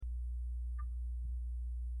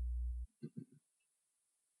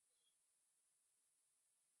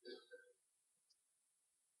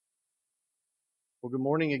Well, good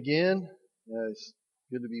morning again. It's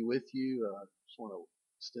good to be with you. I just want to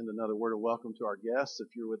extend another word of welcome to our guests. If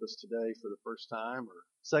you're with us today for the first time or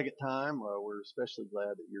second time, we're especially glad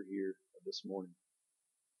that you're here this morning.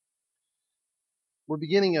 We're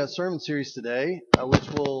beginning a sermon series today,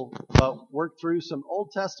 which will work through some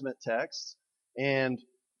Old Testament texts, and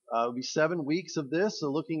it'll be 7 weeks of this,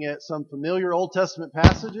 so looking at some familiar Old Testament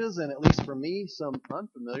passages, and at least for me, some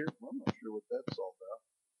unfamiliar. Well, I'm not sure what that's all about.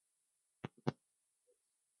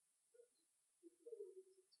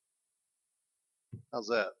 How's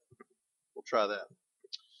that? We'll try that.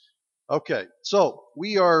 Okay, so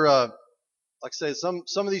we are, like I say, some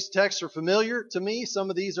of these texts are familiar to me. Some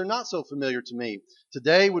of these are not so familiar to me.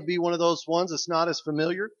 Today would be one of those ones that's not as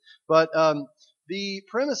familiar. But the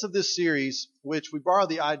premise of this series, which we borrowed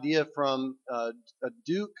the idea from a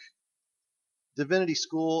Duke Divinity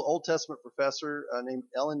School Old Testament professor named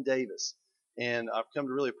Ellen Davis. And I've come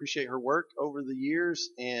to really appreciate her work over the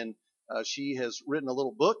years. And she has written a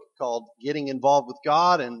little book called Getting Involved with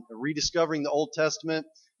God and Rediscovering the Old Testament.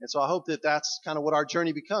 And so I hope that that's kind of what our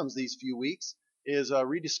journey becomes these few weeks, is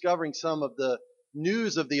rediscovering some of the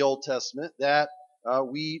news of the Old Testament that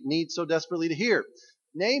we need so desperately to hear.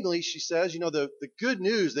 Namely, she says, the good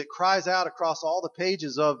news that cries out across all the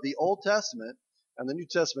pages of the Old Testament and the New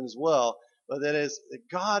Testament as well, but that is that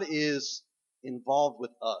God is involved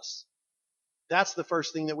with us. That's the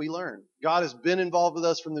first thing that we learn. God has been involved with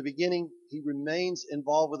us from the beginning. He remains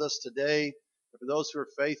involved with us today. For those who are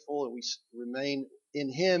faithful and we remain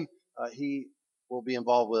in Him, He will be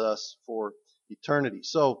involved with us for eternity.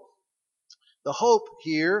 So the hope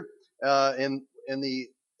here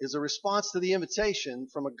is a response to the invitation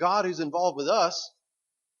from a God who's involved with us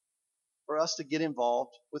for us to get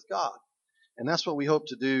involved with God. And that's what we hope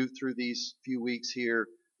to do through these few weeks here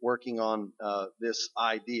working on this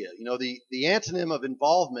idea. The antonym of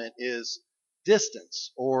involvement is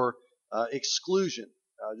distance or exclusion,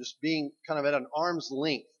 just being kind of at an arm's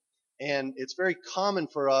length. And it's very common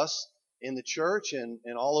for us in the church and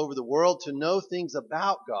all over the world to know things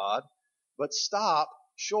about God, but stop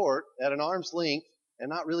short at an arm's length and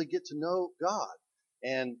not really get to know God.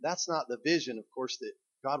 And that's not the vision, of course, that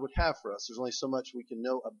God would have for us. There's only so much we can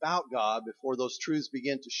know about God before those truths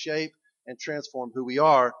begin to shape and transform who we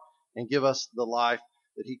are and give us the life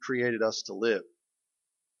that He created us to live.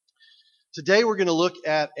 Today we're going to look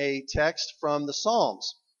at a text from the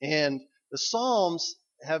Psalms. And the Psalms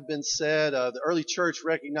have been said, the early church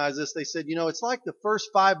recognized this. They said, it's like the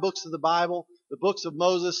first 5 books of the Bible, the books of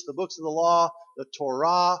Moses, the books of the law, the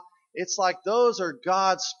Torah. It's like those are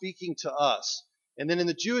God speaking to us. And then in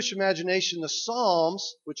the Jewish imagination, the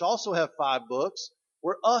Psalms, which also have 5 books,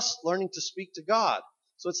 were us learning to speak to God.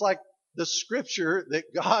 So it's like the scripture that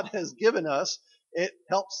God has given us. It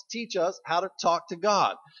helps teach us how to talk to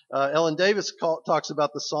God. Ellen Davis talks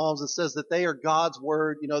about the Psalms and says that they are God's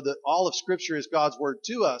word. That all of Scripture is God's word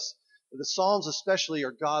to us. But the Psalms especially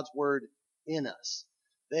are God's word in us.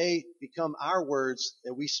 They become our words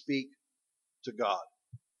that we speak to God.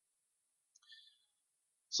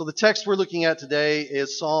 So the text we're looking at today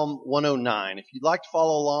is Psalm 109. If you'd like to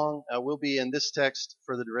follow along, we'll be in this text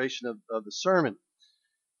for the duration of the sermon.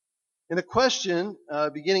 And the question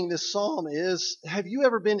beginning this psalm is, have you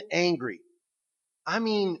ever been angry? I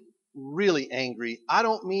mean, really angry. I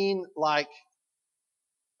don't mean like,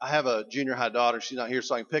 I have a junior high daughter. She's not here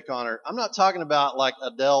so I can pick on her. I'm not talking about like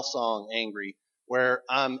Adele song Angry, where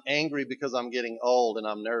I'm angry because I'm getting old and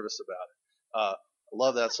I'm nervous about it. I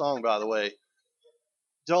love that song, by the way.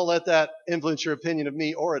 Don't let that influence your opinion of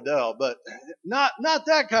me or Adele, but not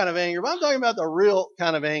that kind of anger. But I'm talking about the real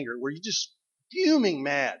kind of anger where you just fuming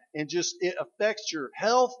mad and just it affects your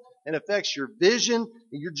health and affects your vision.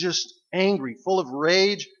 And you're just angry, full of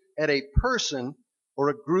rage at a person or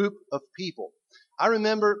a group of people. I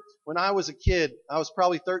remember when I was a kid, I was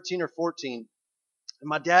probably 13 or 14, and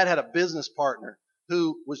my dad had a business partner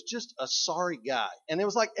who was just a sorry guy. And it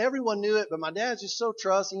was like everyone knew it, but my dad's just so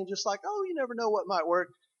trusting and just like, oh, you never know what might work.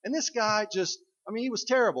 And this guy he was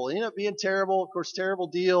terrible. He ended up being terrible, of course, terrible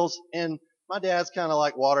deals. And my dad's kind of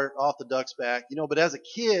like water off the duck's back, but as a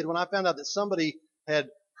kid, when I found out that somebody had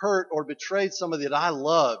hurt or betrayed somebody that I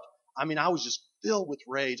loved, I was just filled with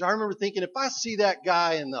rage. I remember thinking, if I see that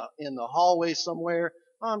guy in the hallway somewhere,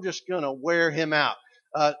 I'm just going to wear him out.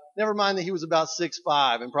 Never mind that he was about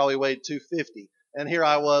 6'5" and probably weighed 250. And here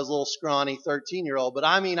I was, a little scrawny 13-year-old. But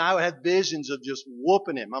I had visions of just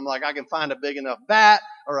whooping him. I'm like, I can find a big enough bat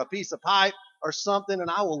or a piece of pipe or something,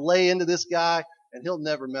 and I will lay into this guy, and he'll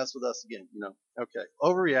never mess with us again. Okay,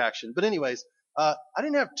 overreaction. But anyways, I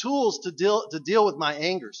didn't have tools to deal with my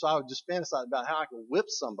anger, so I would just fantasize about how I could whip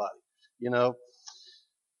somebody.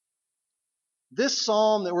 This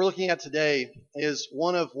psalm that we're looking at today is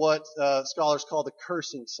one of what scholars call the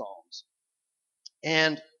cursing psalms.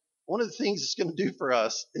 And one of the things it's going to do for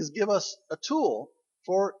us is give us a tool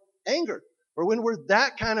for anger. For when we're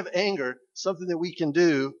that kind of anger, something that we can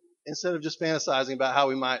do instead of just fantasizing about how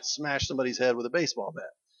we might smash somebody's head with a baseball bat.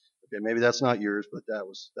 Okay, maybe that's not yours, but that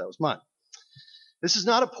was mine. This is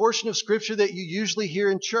not a portion of Scripture that you usually hear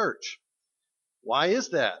in church. Why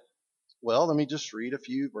is that? Well, let me just read a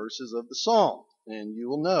few verses of the psalm, and you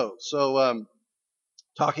will know. So,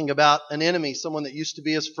 talking about an enemy, someone that used to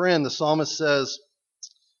be his friend, the psalmist says,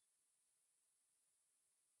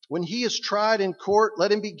 "When he is tried in court,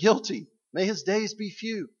 let him be guilty. May his days be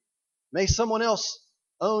few. May someone else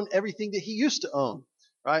own everything that he used to own."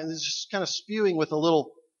 Right? And it's just kind of spewing with a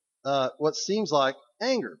little, what seems like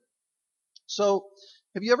anger. So,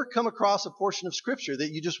 have you ever come across a portion of Scripture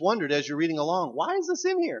that you just wondered as you're reading along, why is this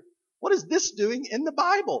in here? What is this doing in the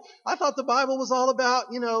Bible? I thought the Bible was all about,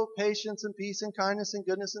 patience and peace and kindness and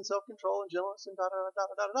goodness and self-control and gentleness and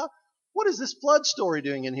da-da-da-da-da-da. What is this flood story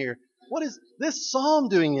doing in here? What is this psalm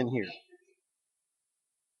doing in here?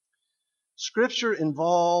 Scripture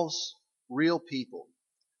involves real people.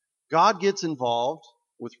 God gets involved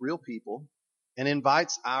with real people and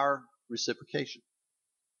invites our reciprocation.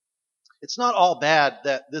 It's not all bad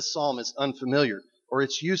that this psalm is unfamiliar or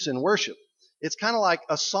its use in worship. It's kind of like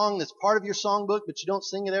a song that's part of your songbook, but you don't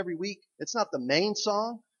sing it every week. It's not the main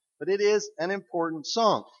song, but it is an important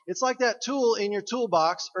song. It's like that tool in your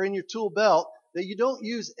toolbox or in your tool belt that you don't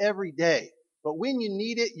use every day. But when you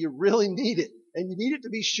need it, you really need it. And you need it to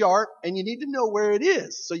be sharp, and you need to know where it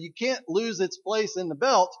is. So you can't lose its place in the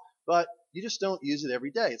belt, but you just don't use it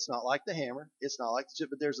every day. It's not like the hammer. It's not like the chip,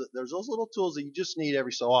 but there's those little tools that you just need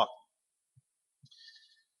every so often.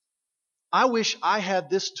 I wish I had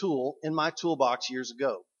this tool in my toolbox years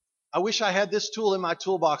ago. I wish I had this tool in my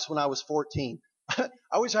toolbox when I was 14.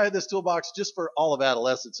 I wish I had this toolbox just for all of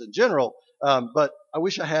adolescence in general, but I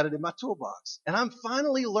wish I had it in my toolbox. And I'm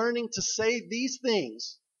finally learning to say these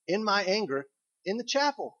things in my anger in the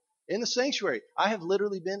chapel, in the sanctuary. I have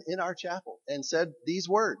literally been in our chapel and said these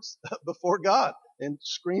words before God and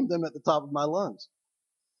screamed them at the top of my lungs.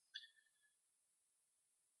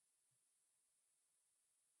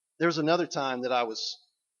 There's another time that I was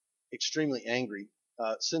extremely angry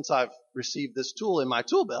since I've received this tool in my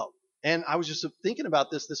tool belt. And I was just thinking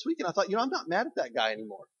about this week, and I thought, I'm not mad at that guy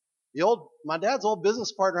anymore. My dad's old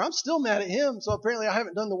business partner, I'm still mad at him, so apparently I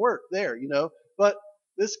haven't done the work there, But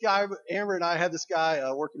this guy, Amber and I had this guy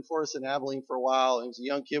working for us in Abilene for a while. And he was a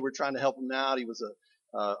young kid. We're trying to help him out. He was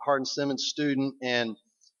a Hardin-Simmons student, and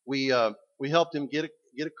we helped him get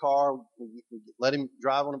a car. We let him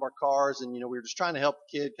drive one of our cars, and we were just trying to help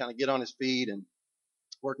the kid kind of get on his feet and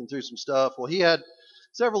working through some stuff. Well, he had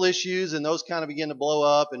several issues, and those kind of began to blow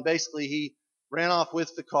up, and basically he ran off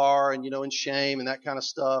with the car and in shame and that kind of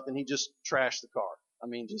stuff, and he just trashed the car.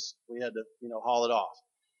 We had to haul it off.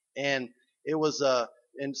 And it was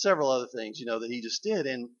and several other things that he just did,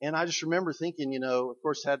 and I just remember thinking, of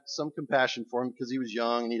course, had some compassion for him because he was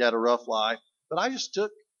young and he'd had a rough life, but I just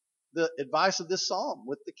took the advice of this psalm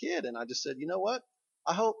with the kid, and I just said, you know what?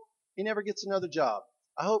 I hope he never gets another job.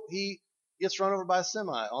 I hope he gets run over by a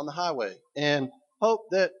semi on the highway, and hope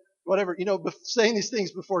that whatever, saying these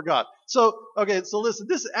things before God. So listen,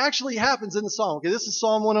 this actually happens in the psalm. Okay, this is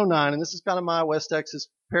Psalm 109, and this is kind of my West Texas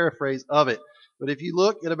paraphrase of it. But if you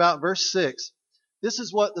look at about verse 6, this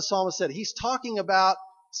is what the psalmist said. He's talking about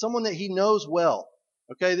someone that he knows well.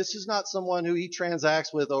 Okay, this is not someone who he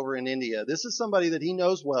transacts with over in India. This is somebody that he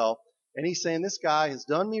knows well, and he's saying, this guy has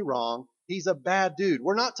done me wrong. He's a bad dude.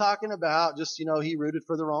 We're not talking about just, he rooted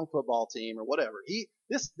for the wrong football team or whatever.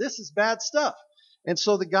 This is bad stuff. And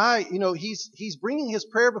so the guy, he's bringing his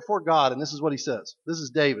prayer before God, and this is what he says. This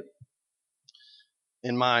is David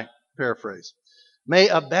in my paraphrase. May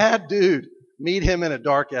a bad dude meet him in a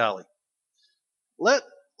dark alley.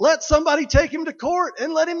 Let somebody take him to court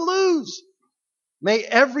and let him lose. May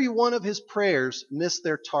every one of his prayers miss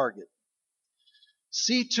their target.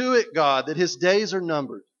 See to it, God, that his days are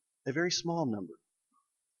numbered, a very small number.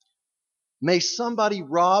 May somebody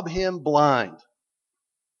rob him blind.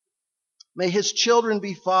 May his children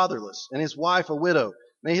be fatherless and his wife a widow.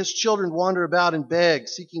 May his children wander about and beg,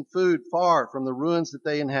 seeking food far from the ruins that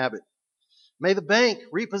they inhabit. May the bank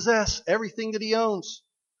repossess everything that he owns.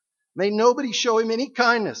 May nobody show him any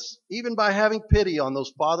kindness, even by having pity on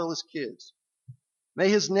those fatherless kids. May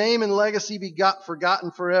his name and legacy be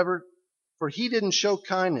forgotten forever, for he didn't show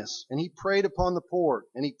kindness, and he preyed upon the poor,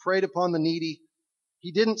 and he preyed upon the needy.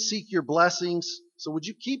 He didn't seek your blessings, so would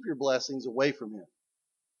you keep your blessings away from him?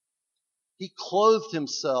 He clothed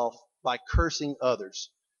himself by cursing others.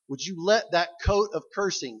 Would you let that coat of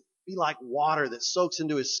cursing be like water that soaks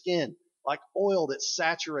into his skin, like oil that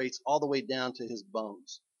saturates all the way down to his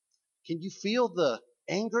bones? Can you feel the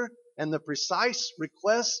anger and the precise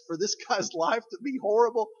request for this guy's life to be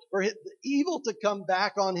horrible, for the evil to come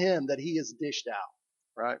back on him that he has dished out,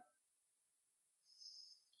 right?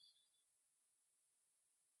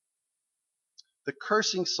 The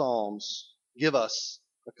cursing psalms give us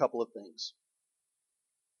a couple of things.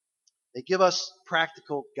 They give us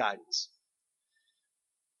practical guidance.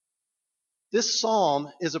 This psalm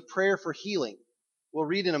is a prayer for healing. We'll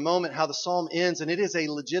read in a moment how the psalm ends, and it is a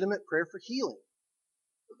legitimate prayer for healing.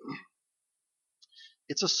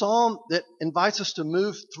 It's a psalm that invites us to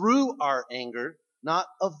move through our anger, not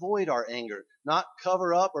avoid our anger, not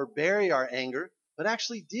cover up or bury our anger, but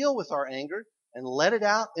actually deal with our anger and let it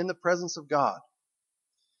out in the presence of God.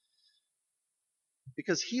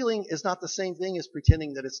 Because healing is not the same thing as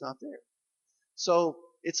pretending that it's not there. So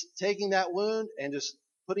it's taking that wound and just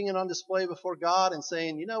putting it on display before God and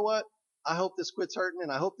saying, you know what? I hope this quits hurting,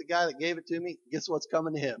 and I hope the guy that gave it to me gets what's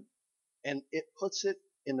coming to him. And it puts it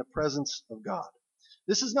in the presence of God.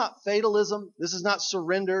 This is not fatalism. This is not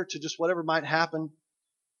surrender to just whatever might happen.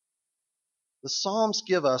 The Psalms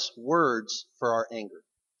give us words for our anger.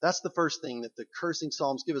 That's the first thing that the cursing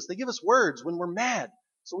Psalms give us. They give us words when we're mad,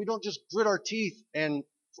 so we don't just grit our teeth and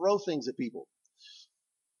throw things at people.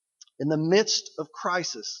 In the midst of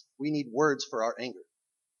crisis, we need words for our anger.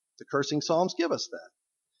 The cursing Psalms give us that.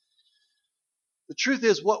 The truth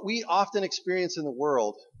is, what we often experience in the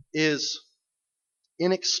world is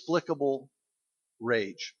inexplicable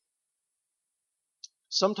rage.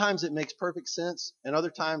 Sometimes it makes perfect sense, and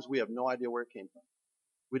other times we have no idea where it came from.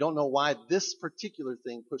 We don't know why this particular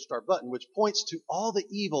thing pushed our button, which points to all the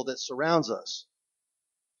evil that surrounds us.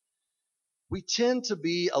 We tend to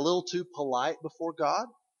be a little too polite before God,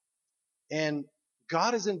 and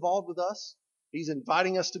God is involved with us. He's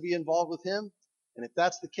inviting us to be involved with Him, and if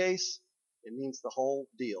that's the case, it means the whole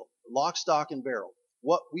deal. Lock, stock, and barrel.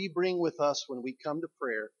 What we bring with us when we come to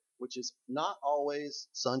prayer, which is not always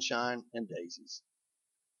sunshine and daisies.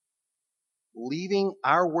 Leaving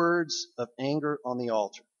our words of anger on the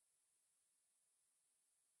altar.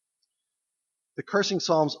 The cursing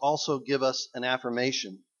Psalms also give us an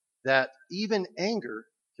affirmation that even anger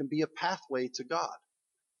can be a pathway to God.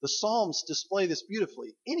 The Psalms display this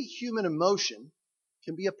beautifully. Any human emotion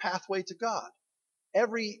can be a pathway to God.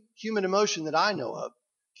 Every human emotion that I know of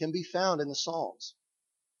can be found in the Psalms.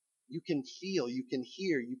 You can feel, you can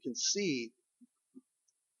hear, you can see.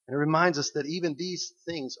 And it reminds us that even these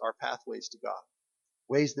things are pathways to God,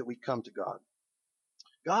 ways that we come to God.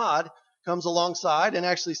 God comes alongside and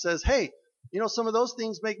actually says, hey, some of those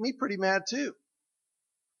things make me pretty mad too.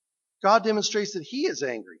 God demonstrates that He is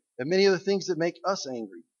angry at many of the things that make us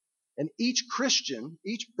angry. And each Christian,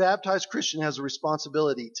 each baptized Christian has a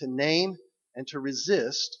responsibility to name and to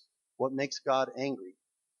resist what makes God angry,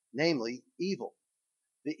 namely evil.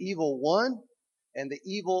 The evil one and the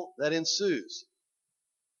evil that ensues.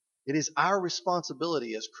 It is our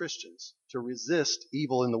responsibility as Christians to resist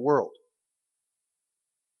evil in the world.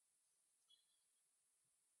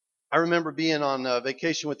 I remember being on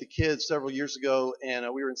vacation with the kids several years ago, and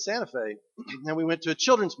we were in Santa Fe, and we went to a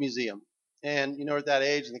children's museum. And, at that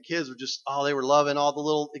age, and the kids were just, they were loving all the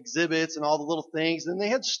little exhibits and all the little things. And they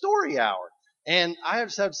had story hour. And I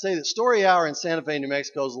just have to say that story hour in Santa Fe, New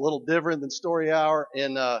Mexico is a little different than story hour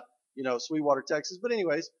in, Sweetwater, Texas. But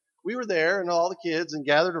anyways, we were there and all the kids and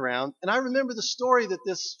gathered around. And I remember the story that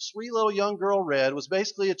this sweet little young girl read was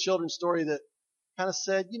basically a children's story that kind of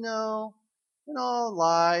said,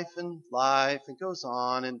 life and goes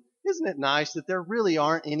on. And isn't it nice that there really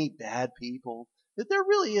aren't any bad people? That there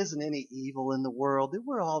really isn't any evil in the world, that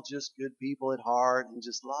we're all just good people at heart and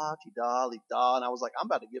just la-ti-da-li-da. And I was like, I'm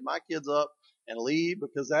about to get my kids up and leave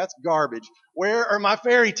because that's garbage. Where are my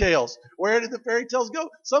fairy tales? Where did the fairy tales go?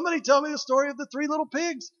 Somebody tell me the story of the 3 little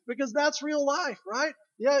pigs, because that's real life, right?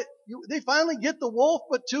 Yeah, they finally get the wolf,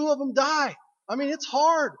 but 2 of them die. I mean, it's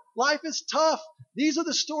hard. Life is tough. These are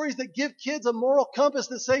the stories that give kids a moral compass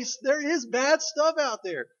that say there is bad stuff out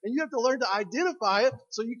there. And you have to learn to identify it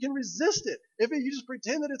so you can resist it. If you just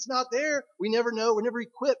pretend that it's not there, we never know. We're never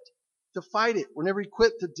equipped to fight it. We're never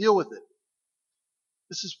equipped to deal with it.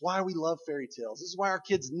 This is why we love fairy tales. This is why our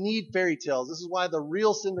kids need fairy tales. This is why the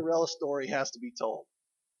real Cinderella story has to be told.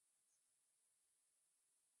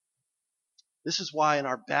 This is why in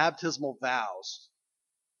our baptismal vows,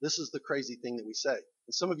 this is the crazy thing that we say.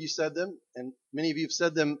 And some of you said them, and many of you have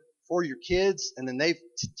said them for your kids, and then they've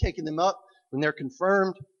taken them up when they're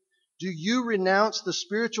confirmed. Do you renounce the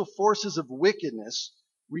spiritual forces of wickedness,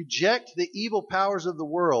 reject the evil powers of the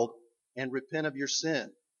world, and repent of your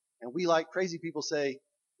sin? And we, like crazy people, say,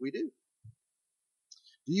 we do.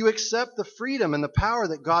 Do you accept the freedom and the power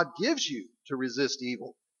that God gives you to resist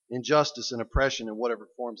evil, injustice, and oppression in whatever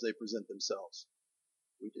forms they present themselves?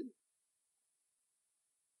 We do.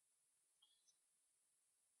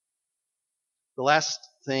 The last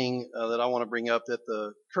thing that I want to bring up that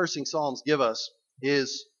the cursing Psalms give us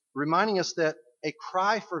is reminding us that a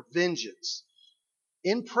cry for vengeance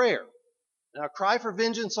in prayer. Now, a cry for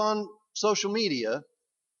vengeance on social media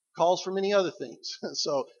calls for many other things.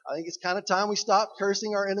 So I think it's kind of time we stop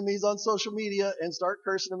cursing our enemies on social media and start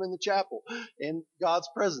cursing them in the chapel in God's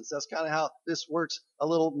presence. That's kind of how this works a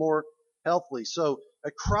little more healthily. So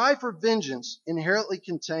a cry for vengeance inherently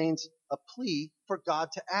contains a plea for God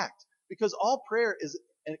to act, because all prayer is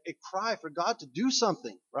a cry for God to do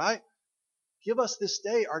something, right? Give us this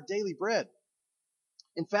day our daily bread.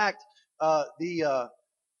 In fact, the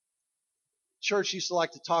church used to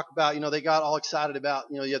like to talk about, they got all excited about,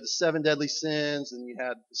 you had the 7 deadly sins and you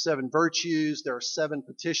had 7 virtues. There are 7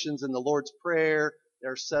 petitions in the Lord's Prayer.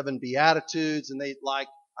 There are 7 beatitudes, and I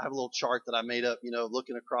have a little chart that I made up,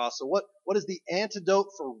 looking across. So what is the antidote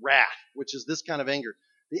for wrath, which is this kind of anger?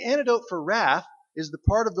 The antidote for wrath is the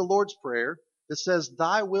part of the Lord's Prayer that says,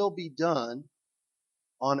 "Thy will be done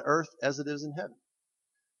on earth as it is in heaven."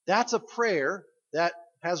 That's a prayer that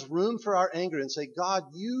has room for our anger and say, God,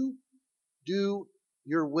 you do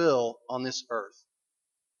your will on this earth,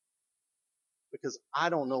 because I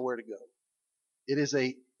don't know where to go. It is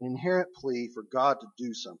an inherent plea for God to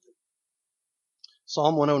do something.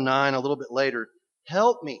 Psalm 109, a little bit later,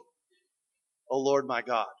 help me, O Lord my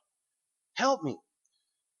God. Help me.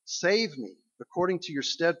 Save me according to your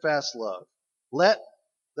steadfast love. Let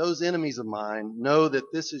those enemies of mine know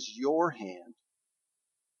that this is your hand,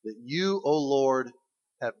 that you, O Lord,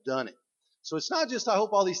 have done it. So it's not just I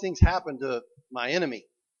hope all these things happen to my enemy,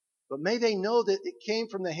 but may they know that it came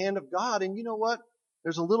from the hand of God. And you know what?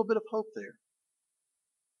 There's a little bit of hope there.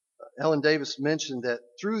 Ellen Davis mentioned that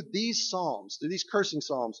through these psalms, through these cursing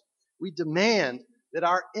psalms, we demand that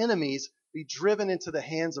our enemies be driven into the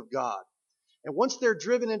hands of God. And once they're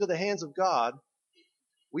driven into the hands of God,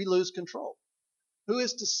 we lose control. Who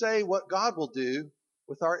is to say what God will do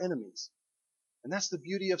with our enemies? And that's the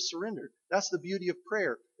beauty of surrender. That's the beauty of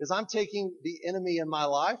prayer, is I'm taking the enemy in my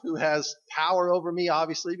life who has power over me,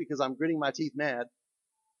 obviously, because I'm gritting my teeth mad,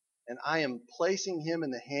 and I am placing him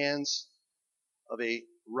in the hands of a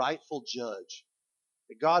rightful judge,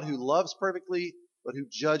 a God who loves perfectly, but who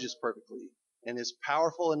judges perfectly, and is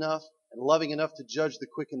powerful enough and loving enough to judge the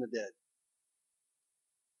quick and the dead.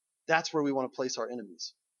 That's where we want to place our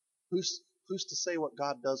enemies. Who's to say what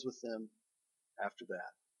God does with them after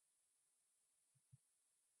that?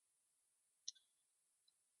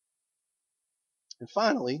 And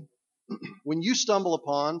finally, when you stumble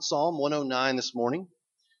upon Psalm 109 this morning,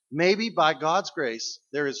 maybe by God's grace,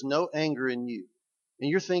 there is no anger in you. And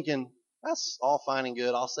you're thinking, that's all fine and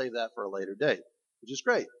good. I'll save that for a later day, which is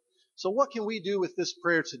great. So what can we do with this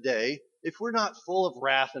prayer today if we're not full of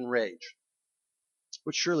wrath and rage?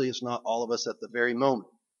 Which surely is not all of us at the very moment.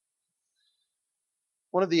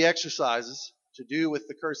 One of the exercises to do with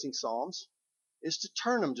the cursing Psalms is to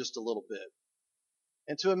turn them just a little bit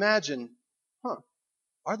and to imagine,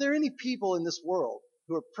 are there any people in this world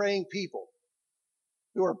who are praying people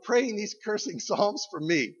who are praying these cursing Psalms for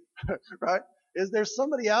me? Right? Is there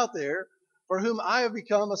somebody out there for whom I have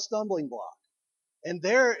become a stumbling block? And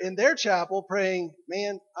they're in their chapel praying,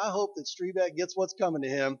 man, I hope that Strebeck gets what's coming to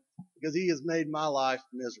him because he has made my life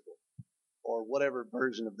miserable, or whatever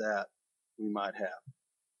version of that we might have.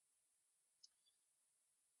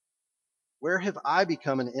 Where have I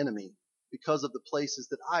become an enemy because of the places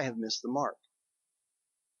that I have missed the mark?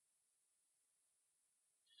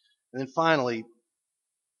 And then finally,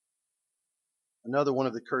 another one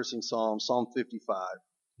of the cursing Psalms, Psalm 55.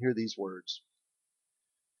 Hear these words.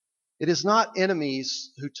 It is not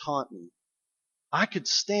enemies who taunt me. I could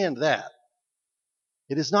stand that.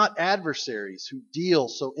 It is not adversaries who deal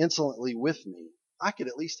so insolently with me. I could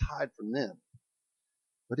at least hide from them.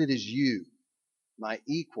 But it is you, my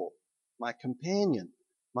equal, my companion,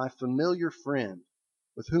 my familiar friend,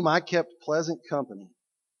 with whom I kept pleasant company.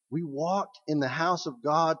 We walked in the house of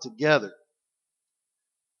God together.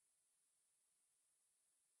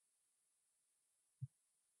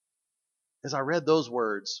 As I read those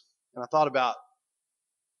words, and I thought about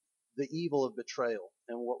the evil of betrayal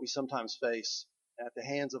and what we sometimes face at the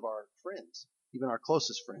hands of our friends, even our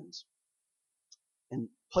closest friends, and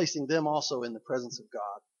placing them also in the presence of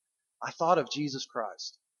God, I thought of Jesus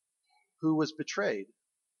Christ, who was betrayed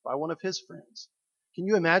by one of his friends. Can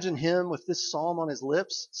you imagine him with this psalm on his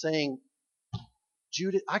lips saying,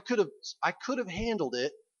 Judas, I could have handled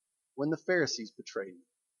it when the Pharisees betrayed me.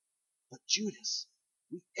 But Judas,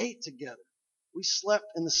 we ate together. We slept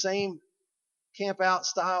in the same camp out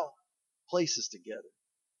style places together.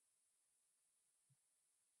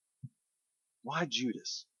 Why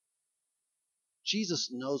Judas? Jesus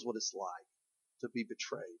knows what it's like to be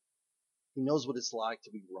betrayed. He knows what it's like to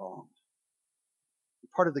be wronged.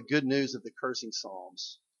 And part of the good news of the cursing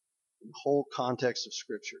Psalms, in the whole context of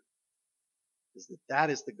Scripture, is that that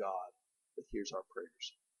is the God that hears our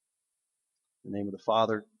prayers. In the name of the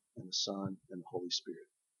Father, and the Son, and the Holy Spirit.